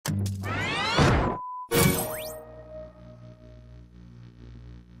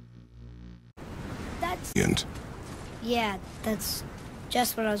Yeah, that's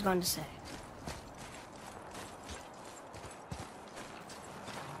just what I was going to say.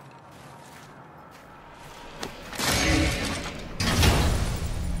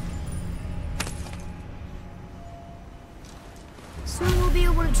 Soon we'll be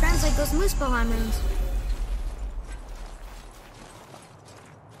able to translate those Muspelheim runes.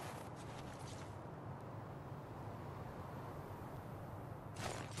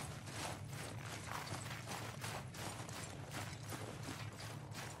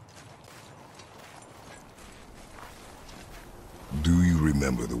 Do you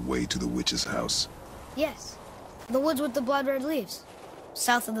remember the way to the witch's house? Yes. The woods with the blood-red leaves.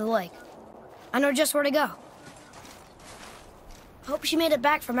 South of the lake. I know just where to go. Hope she made it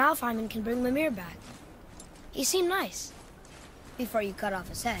back from Alfheim and can bring Mimir back. He seemed nice. Before you cut off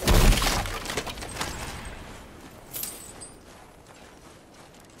his head.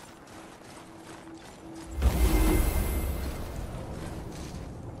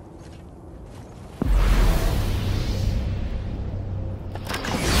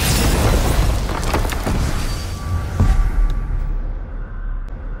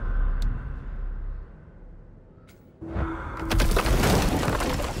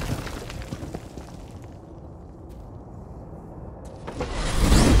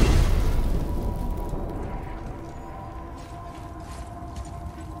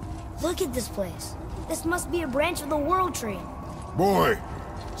 Look at this place. This must be a branch of the World Tree. Boy,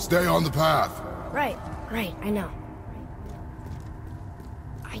 stay on the path. Right, I know.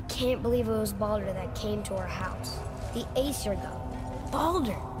 I can't believe it was Baldur that came to our house. The Aesir god.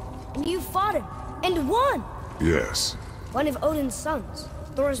 Baldur! And you fought him, and won! Yes. One of Odin's sons,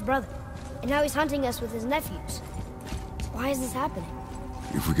 Thor's brother. And now he's hunting us with his nephews. Why is this happening?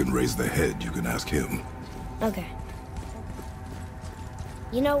 If we can raise the head, you can ask him. Okay.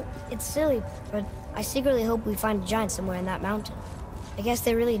 You know, it's silly, but I secretly hope we find a giant somewhere in that mountain. I guess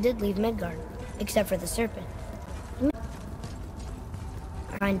they really did leave Midgard, except for the serpent.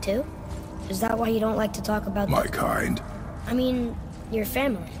 Kind too? Is that why you don't like to talk about my kind? I mean, your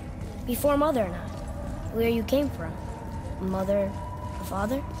family. Before Mother and I. Where you came from. Mother,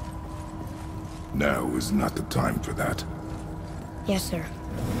 father? Now is not the time for that. Yes, sir.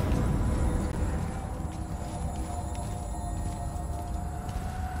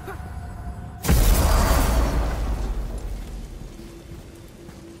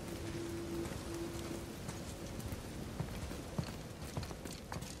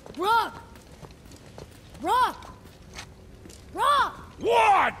 Rock! Rock! Rock!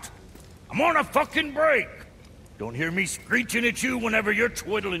 What? I'm on a fucking break. Don't hear me screeching at you whenever you're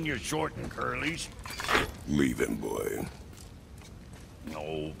twiddling your short and curlies. Leave him, boy.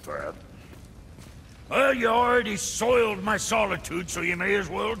 No, Fab. Well, you already soiled my solitude, so you may as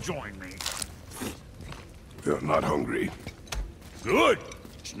well join me. You're not hungry. Good.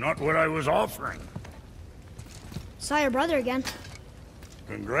 It's not what I was offering. Saw your brother again.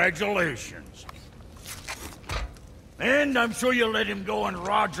 Congratulations. And I'm sure you'll let him go and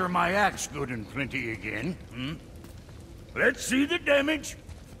Roger my axe good and plenty again, hmm? Let's see the damage.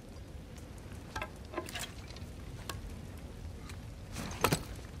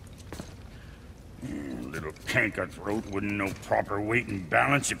 Little canker-throat wouldn't know proper weight and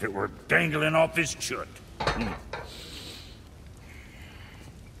balance if it were dangling off his chut.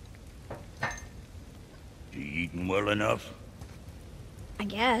 You eating well enough? I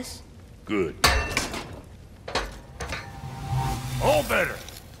guess. Good. All better.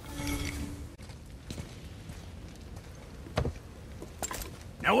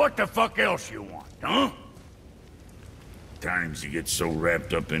 Now what the fuck else you want, huh? Times he gets so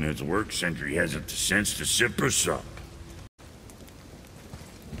wrapped up in his work, Sentry hasn't the sense to sip or sup.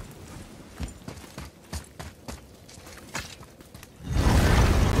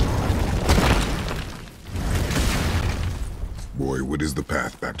 Boy, what is the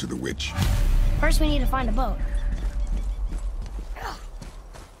path back to the witch? First we need to find a boat.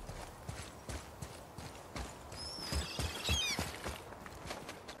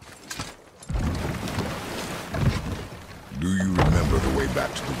 Do you remember the way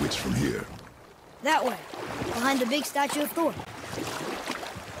back to the witch from here? That way, behind the big statue of Thor.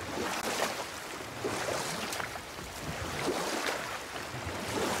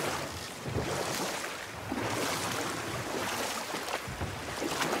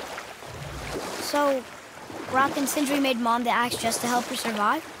 So, Rock and Sindri made Mom the axe just to help her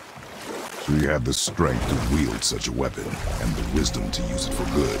survive? She had the strength to wield such a weapon, and the wisdom to use it for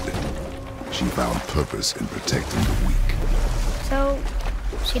good. She found purpose in protecting the weak. So,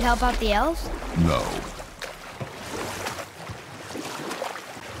 She'd help out the elves? No.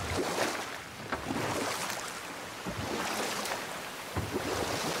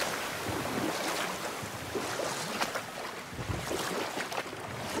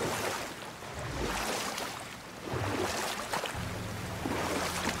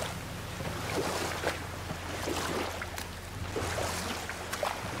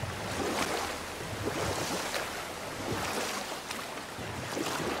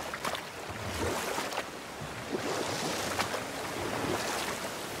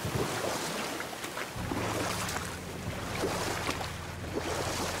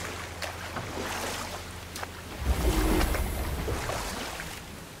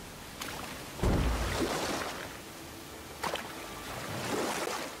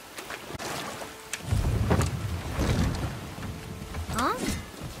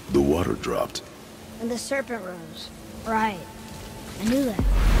 The water dropped. And the serpent rose. Right. I knew that.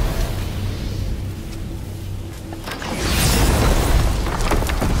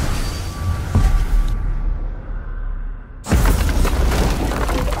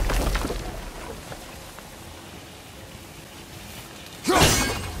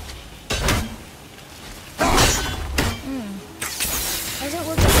 Doesn't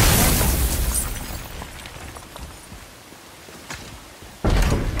look like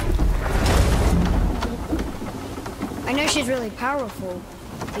I know she's really powerful,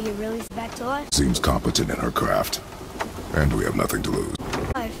 but you really back to life? Seems competent in her craft. And we have nothing to lose.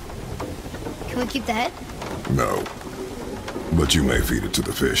 Can we keep the head? No. But you may feed it to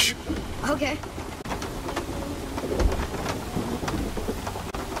the fish. Okay.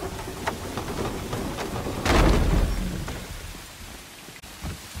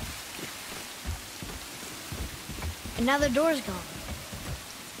 And now the door's gone.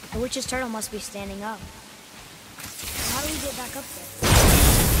 The witch's turtle must be standing up. How do we get back up there?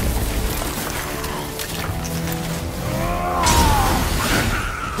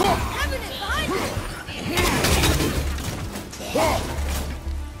 Cabinet behind me!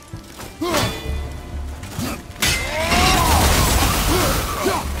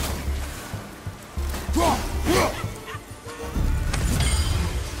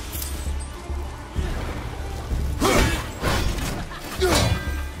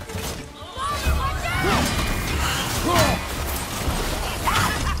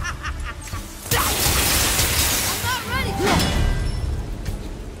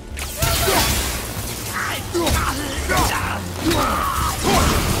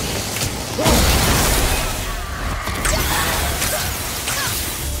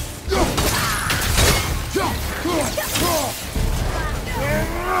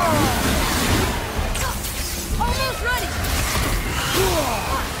 Almost ready!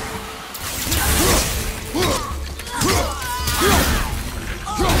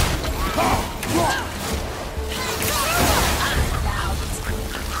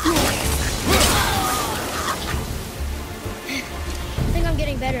 I think I'm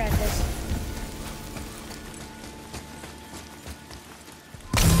getting better at this.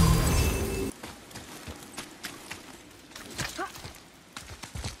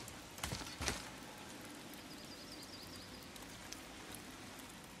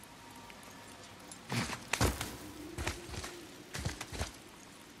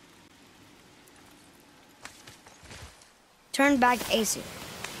 Turn back Aesir.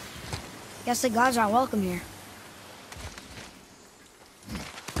 Guess the gods aren't welcome here.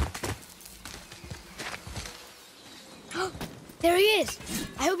 There he is!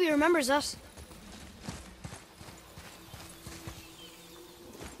 I hope he remembers us.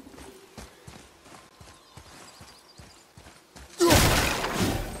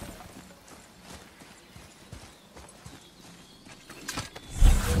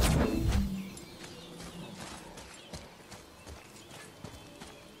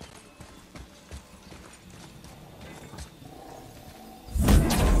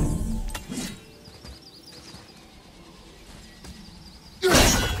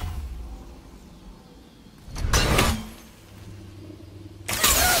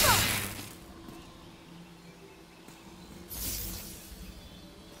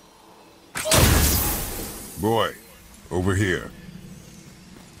 Boy, over here.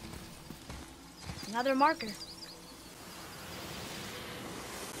 Another marker.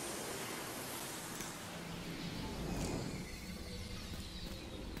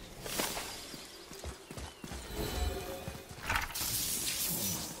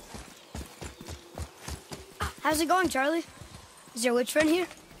 How's it going, Charlie? Is your witch friend here?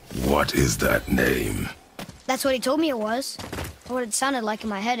 What is that name? That's what he told me it was. Or what it sounded like in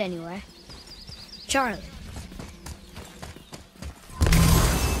my head, anyway. Charlie.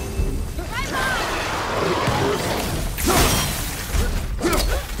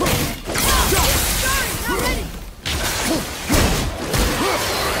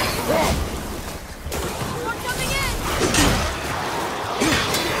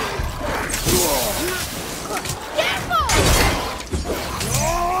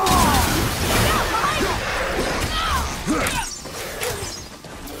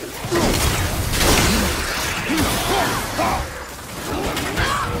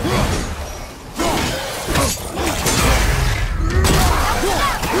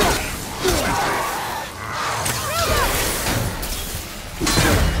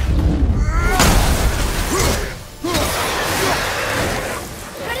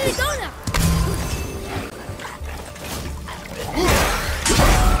 Where did he go now?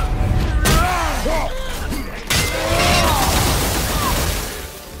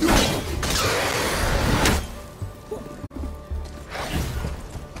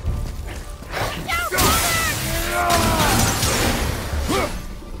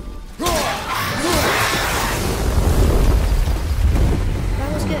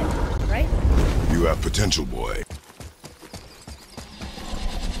 That was good, right? You have potential, boy.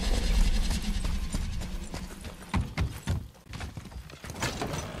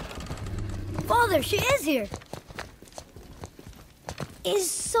 Father, she is here. It is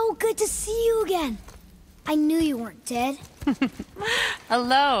so good to see you again. I knew you weren't dead.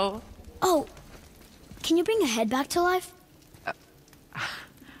 Hello. Oh, can you bring a head back to life?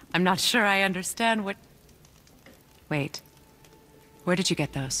 I'm not sure I understand what... Wait. Where did you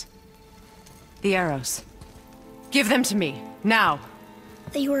get those? The arrows. Give them to me, now.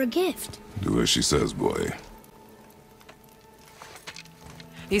 They were a gift. Do as she says, boy.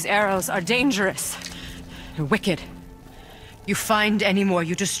 These arrows are dangerous. They're wicked. You find any more,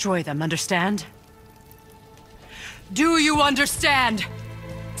 you destroy them, understand? Do you understand?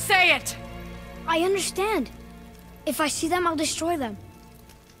 Say it! I understand. If I see them, I'll destroy them.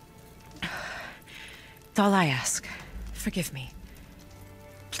 That's all I ask. Forgive me.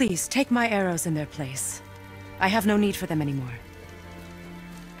 Please, take my arrows in their place. I have no need for them anymore.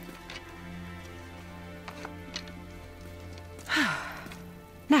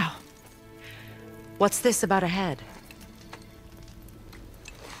 Now, what's this about a head?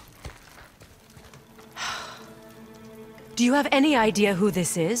 Do you have any idea who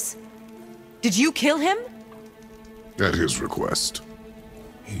this is? Did you kill him? At his request.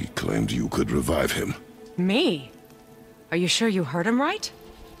 He claimed you could revive him. Me? Are you sure you heard him right?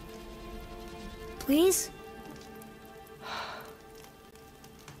 Please?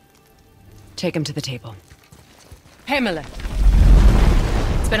 Take him to the table. Mimir.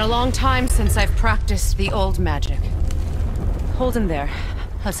 It's been a long time since I've practiced the old magic. Hold him there.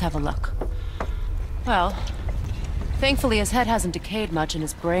 Let's have a look. Well, thankfully his head hasn't decayed much and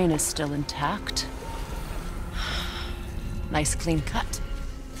his brain is still intact. Nice clean cut.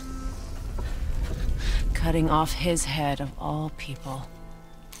 Cutting off his head of all people.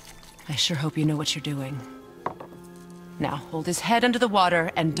 I sure hope you know what you're doing. Now, hold his head under the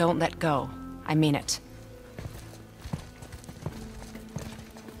water and don't let go. I mean it.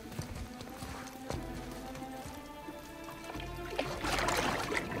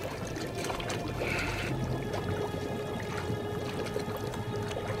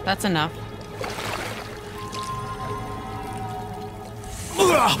 That's enough.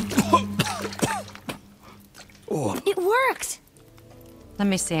 It worked! Let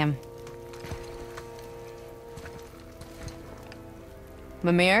me see him.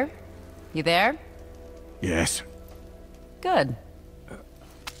 Mimir? You there? Yes. Good.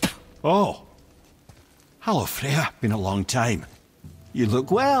 Oh. Hello, Freya. Been a long time. You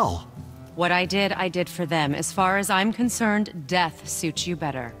look well. What I did for them. As far as I'm concerned, death suits you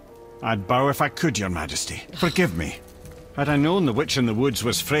better. I'd bow if I could, Your Majesty. Forgive me. Had I known the witch in the woods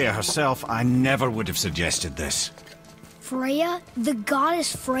was Freya herself, I never would have suggested this. Freya? The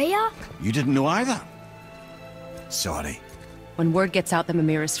goddess Freya? You didn't know either? Sorry. When word gets out that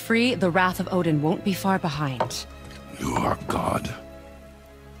Mimir is free, the wrath of Odin won't be far behind. You are God.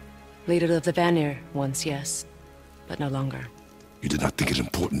 Leader of the Vanir, once yes, but no longer. You did not think it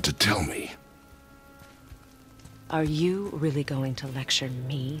important to tell me. Are you really going to lecture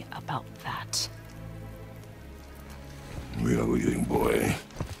me about that? We are leaving, boy.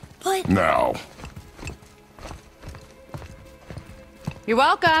 But... Now. You're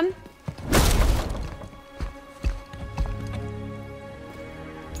welcome.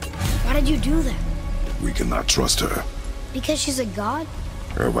 Why did you do that? We cannot trust her. Because she's a god?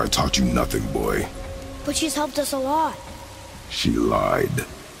 Have I taught you nothing, boy? But she's helped us a lot. She lied.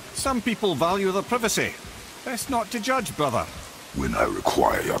 Some people value their privacy. Best not to judge, brother. When I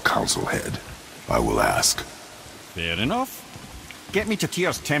require your council head, I will ask. Fair enough. Get me to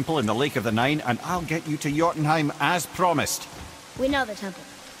Tyr's temple in the Lake of the Nine, and I'll get you to Jotunheim as promised. We know the temple.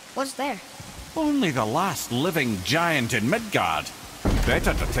 What's there? Only the last living giant in Midgard.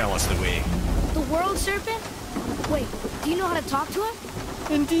 Better to tell us the way. The World Serpent? Wait, do you know how to talk to him?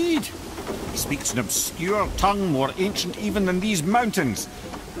 Indeed. He speaks an obscure tongue more ancient even than these mountains.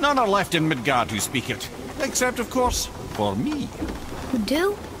 None are left in Midgard who speak it. Except, of course, for me. Who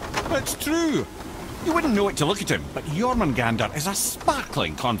do? It's true. You wouldn't know it to look at him, but Jormungandr is a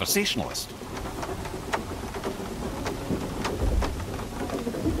sparkling conversationalist.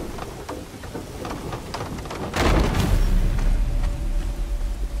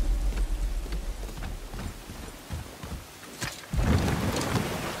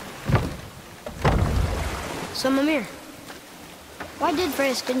 So, Mimir, why did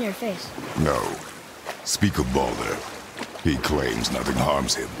Freya spit in your face? No. Speak of Baldur. He claims nothing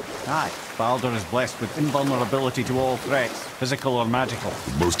harms him. Aye, Baldur is blessed with invulnerability to all threats, physical or magical.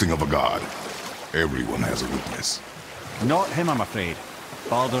 The boasting of a god. Everyone has a weakness. Not him, I'm afraid.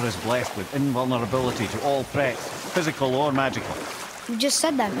 Baldur is blessed with invulnerability to all threats, physical or magical. You just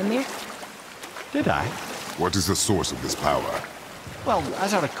said that, Mimir. Did I? What is the source of this power? Well,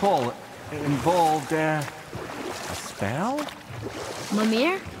 as I recall, it involved, a spell?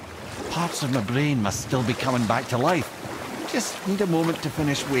 Mimir? Parts of my brain must still be coming back to life. Just need a moment to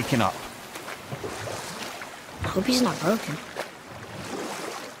finish waking up. I hope he's not broken.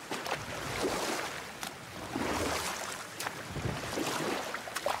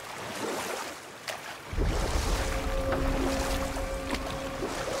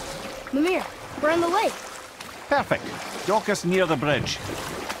 Mimir, we're on the lake. Perfect. Dock us near the bridge.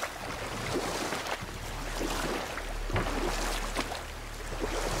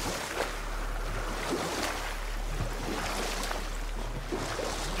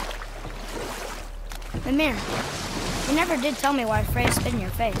 Mimir, you never did tell me why Freya spit in your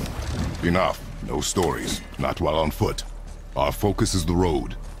face. Enough. No stories. Not while on foot. Our focus is the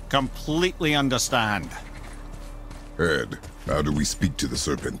road. Completely understand. Ed, how do we speak to the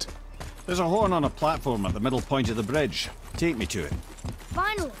Serpent? There's a horn on a platform at the middle point of the bridge. Take me to it.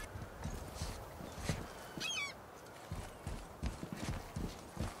 Finally!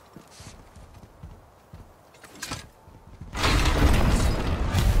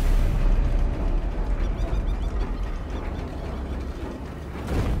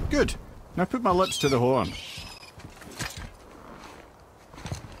 Good. Now put my lips to the horn.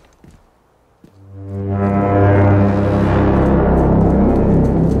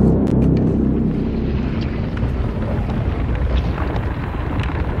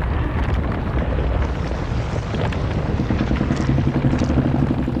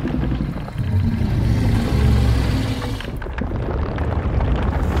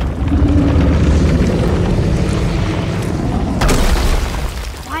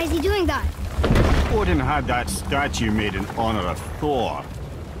 Odin had that statue made in honor of Thor.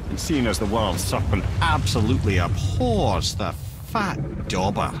 And seeing as the World Serpent absolutely abhors the fat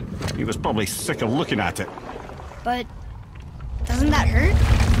dauber, he was probably sick of looking at it. But doesn't that hurt?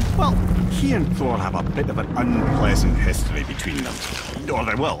 Well, he and Thor have a bit of an unpleasant history between them. Or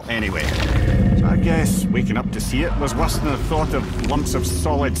they will, anyway. So I guess waking up to see it was worse than the thought of lumps of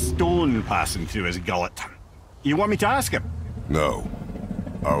solid stone passing through his gullet. You want me to ask him? No.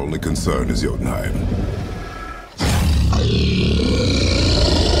 Our only concern is Jotunheim.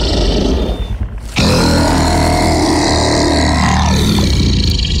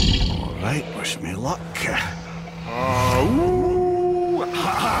 All right, wish me luck.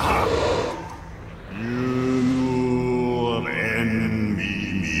 You and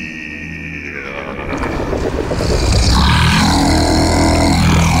Mimir.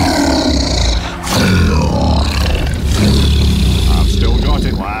 I've still got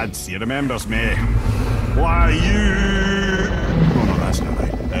it, lads. He remembers me. Why you? Oh no, that's not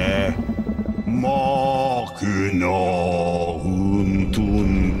right. Makuna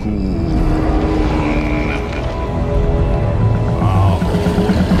huntun kun.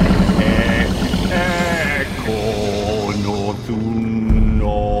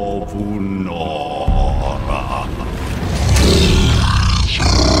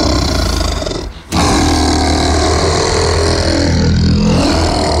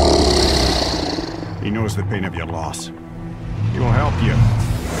 He knows the pain of your loss. He will help you.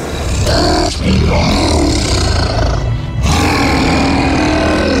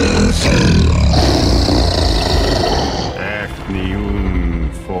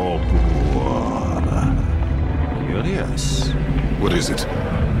 Curious. What is it?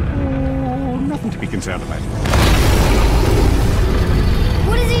 Oh, nothing to be concerned about.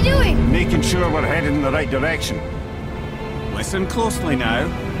 What is he doing? Making sure we're headed in the right direction. Listen closely now.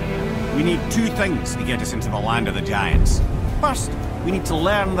 We need two things to get us into the land of the giants. First, we need to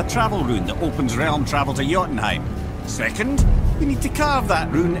learn the travel rune that opens realm travel to Jotunheim. Second, we need to carve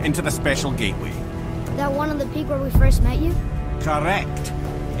that rune into the special gateway. That one on the peak where we first met you? Correct.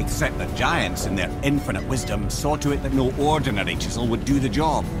 Except the giants, in their infinite wisdom, saw to it that no ordinary chisel would do the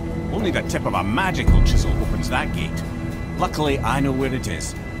job. Only the tip of a magical chisel opens that gate. Luckily, I know where it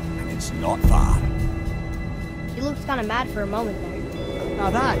is, and it's not far. You looked kind of mad for a moment there. Now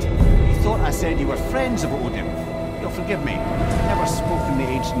that, you thought I said you were friends of Odin. You'll forgive me. Never spoken the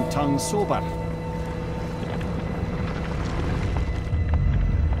ancient tongue sober.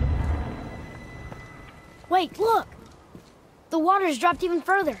 Wait, look! The water's dropped even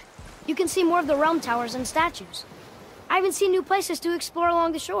further. You can see more of the realm towers and statues. I even see new places to explore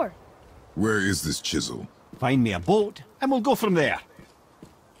along the shore. Where is this chisel? Find me a boat, and we'll go from there.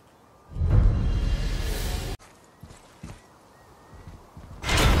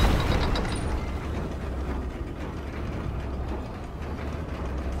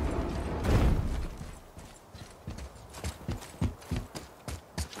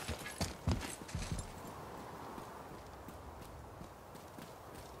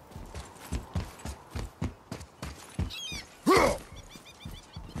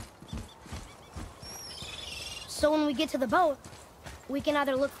 So when we get to the boat, we can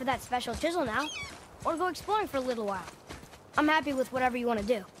either look for that special chisel now, or go exploring for a little while. I'm happy with whatever you want to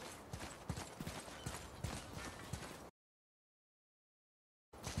do.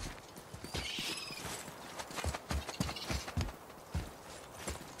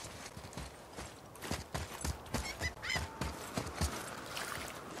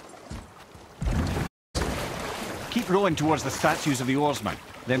 Keep rowing towards the statues of the oarsmen,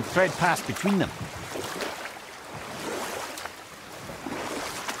 then thread past between them.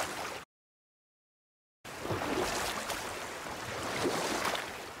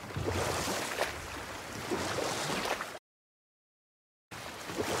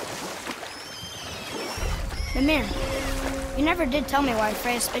 Mimir, you never did tell me why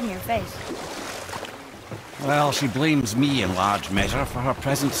Freya spit in your face. Well, she blames me in large measure for her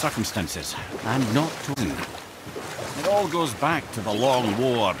present circumstances, and not to you. It all goes back to the long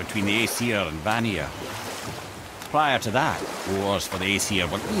war between the Aesir and Vanir. Prior to that, wars for the Aesir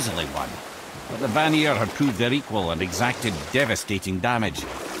were easily won, but the Vanir had proved their equal and exacted devastating damage.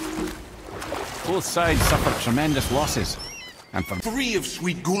 Both sides suffered tremendous losses, and for 3 of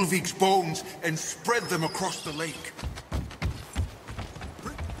Sweet Gulvik's bones and spread them across the lake.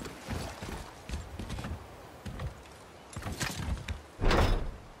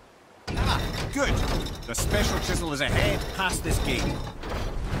 good. The special chisel is ahead, past this gate.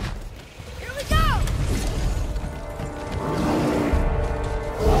 Here we go!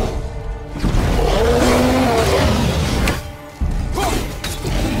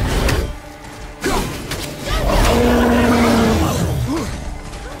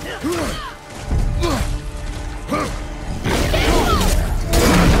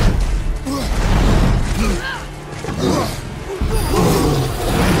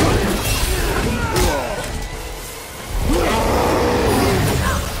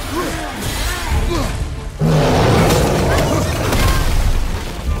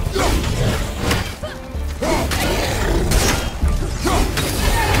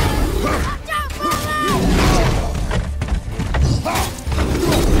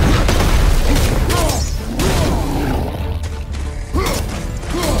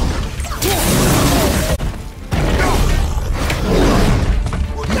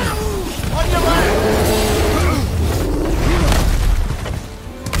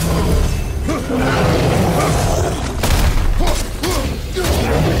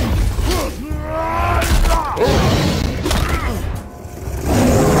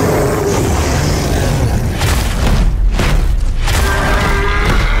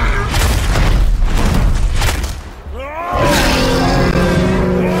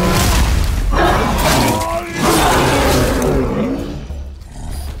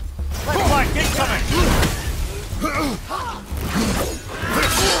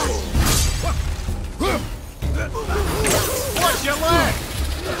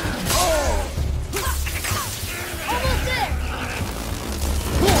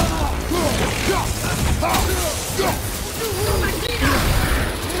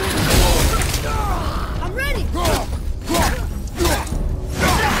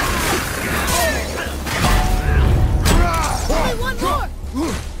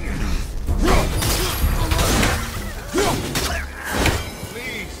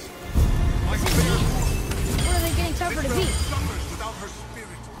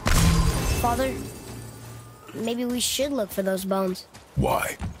 Father, maybe we should look for those bones.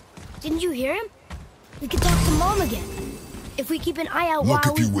 Why? Didn't you hear him? We could talk to Mom again. If we keep an eye out Look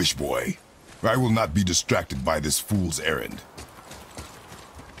while if you wish, boy. I will not be distracted by this fool's errand.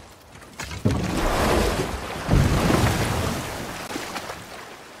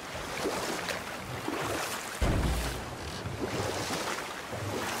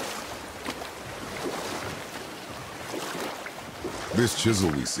 This chisel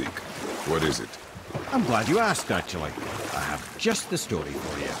we seek, what is it? I'm glad you asked, actually. I have just the story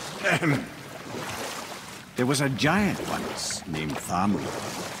for you. There was a giant once named Thamur.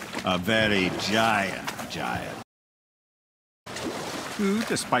 A very giant. who,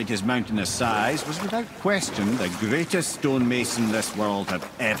 despite his mountainous size, was without question the greatest stonemason this world had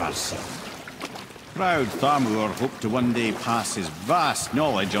ever seen. Proud Thamur hoped to one day pass his vast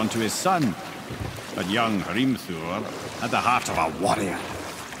knowledge on to his son, but young Hrimthur had the heart of a warrior.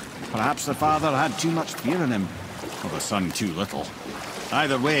 Perhaps the father had too much fear in him, or the son too little.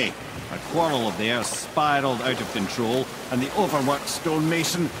 Either way, a quarrel of theirs spiraled out of control, and the overworked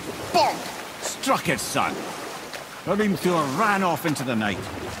stonemason, bonk, struck his son. Hrimthur ran off into the night.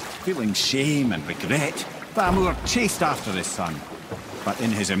 Feeling shame and regret, Thamur chased after his son, but in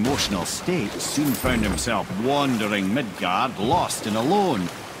his emotional state soon found himself wandering Midgard, lost and alone.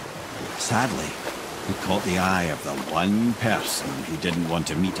 Sadly, he caught the eye of the one person he didn't want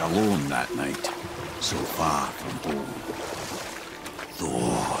to meet alone that night, so far from home.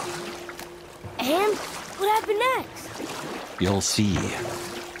 Thor. And what happened next? You'll see.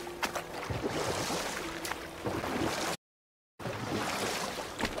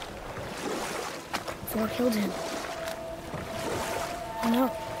 Thor killed him. Oh no.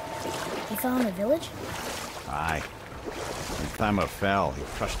 He fell in the village? Aye. When Thamur fell, he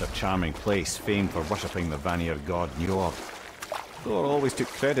crushed a charming place famed for worshipping the Vanir god Njord. Thor always took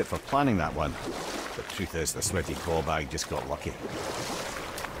credit for planning that one. The truth is, the sweaty clawbag just got lucky.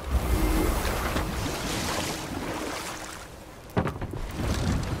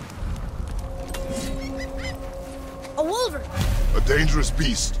 A wolverine! A dangerous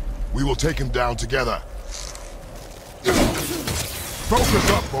beast. We will take him down together. Focus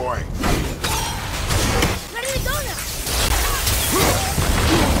up, boy. Ready to go now!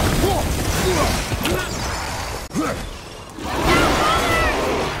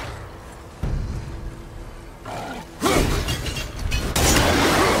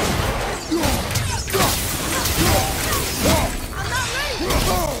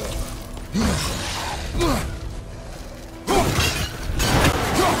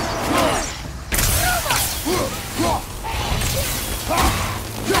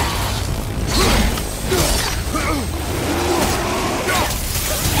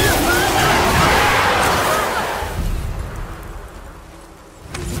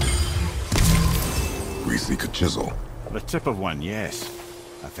 We seek a chisel. The tip of one, yes.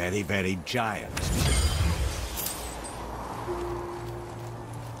 A very, very giant.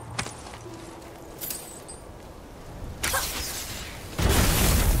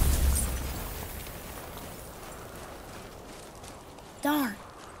 Darn,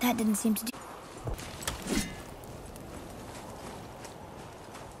 that didn't seem to do.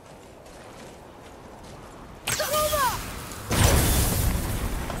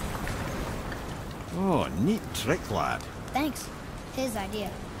 Oh, neat trick, lad. Thanks. His idea.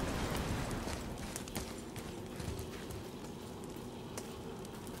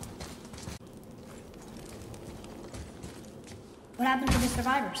 What happened to the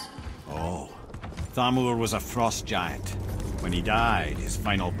survivors? Oh, Thamur was a frost giant. When he died, his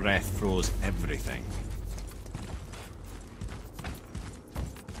final breath froze everything.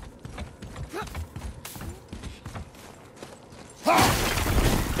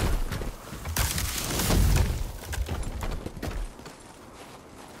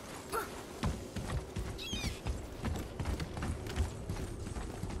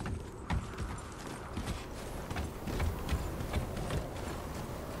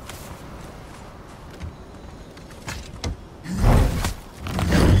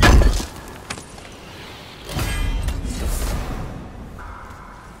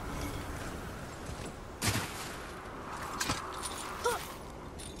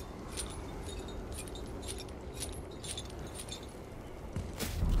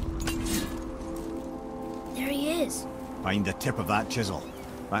 Find the tip of that chisel.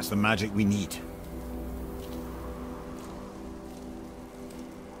 That's the magic we need.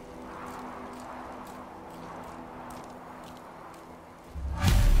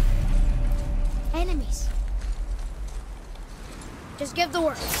 Enemies. Just give the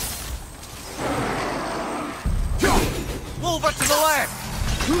word. Move it to the left!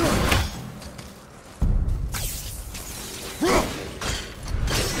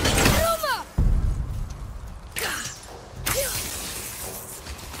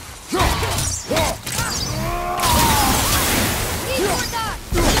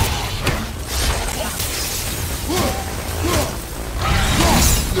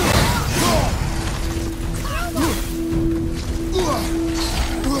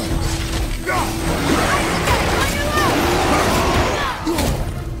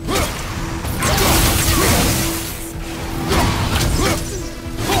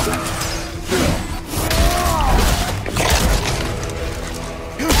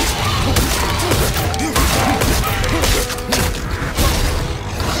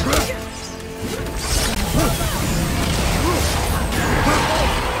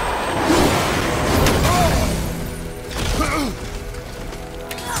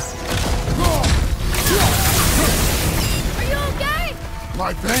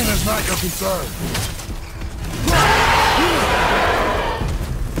 pain is not your concern.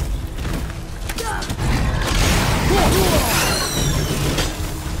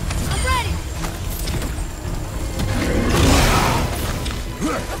 I'm ready!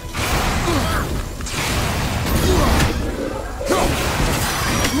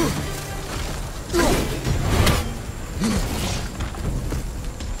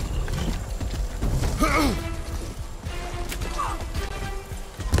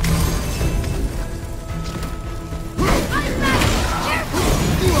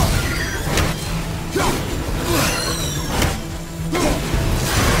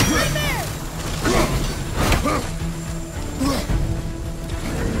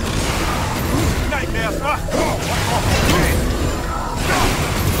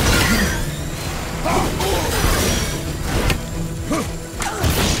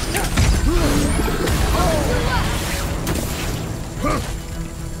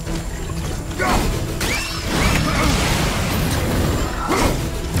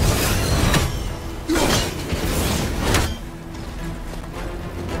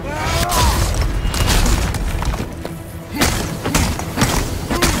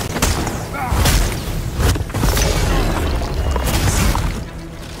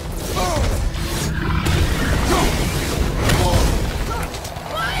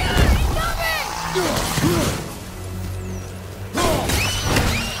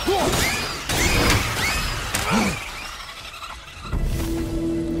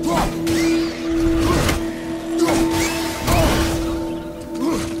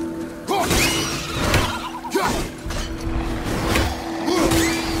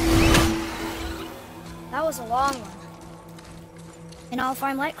 That was a long one. An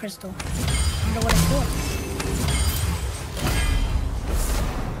all-fine light crystal. Wonder what it's for.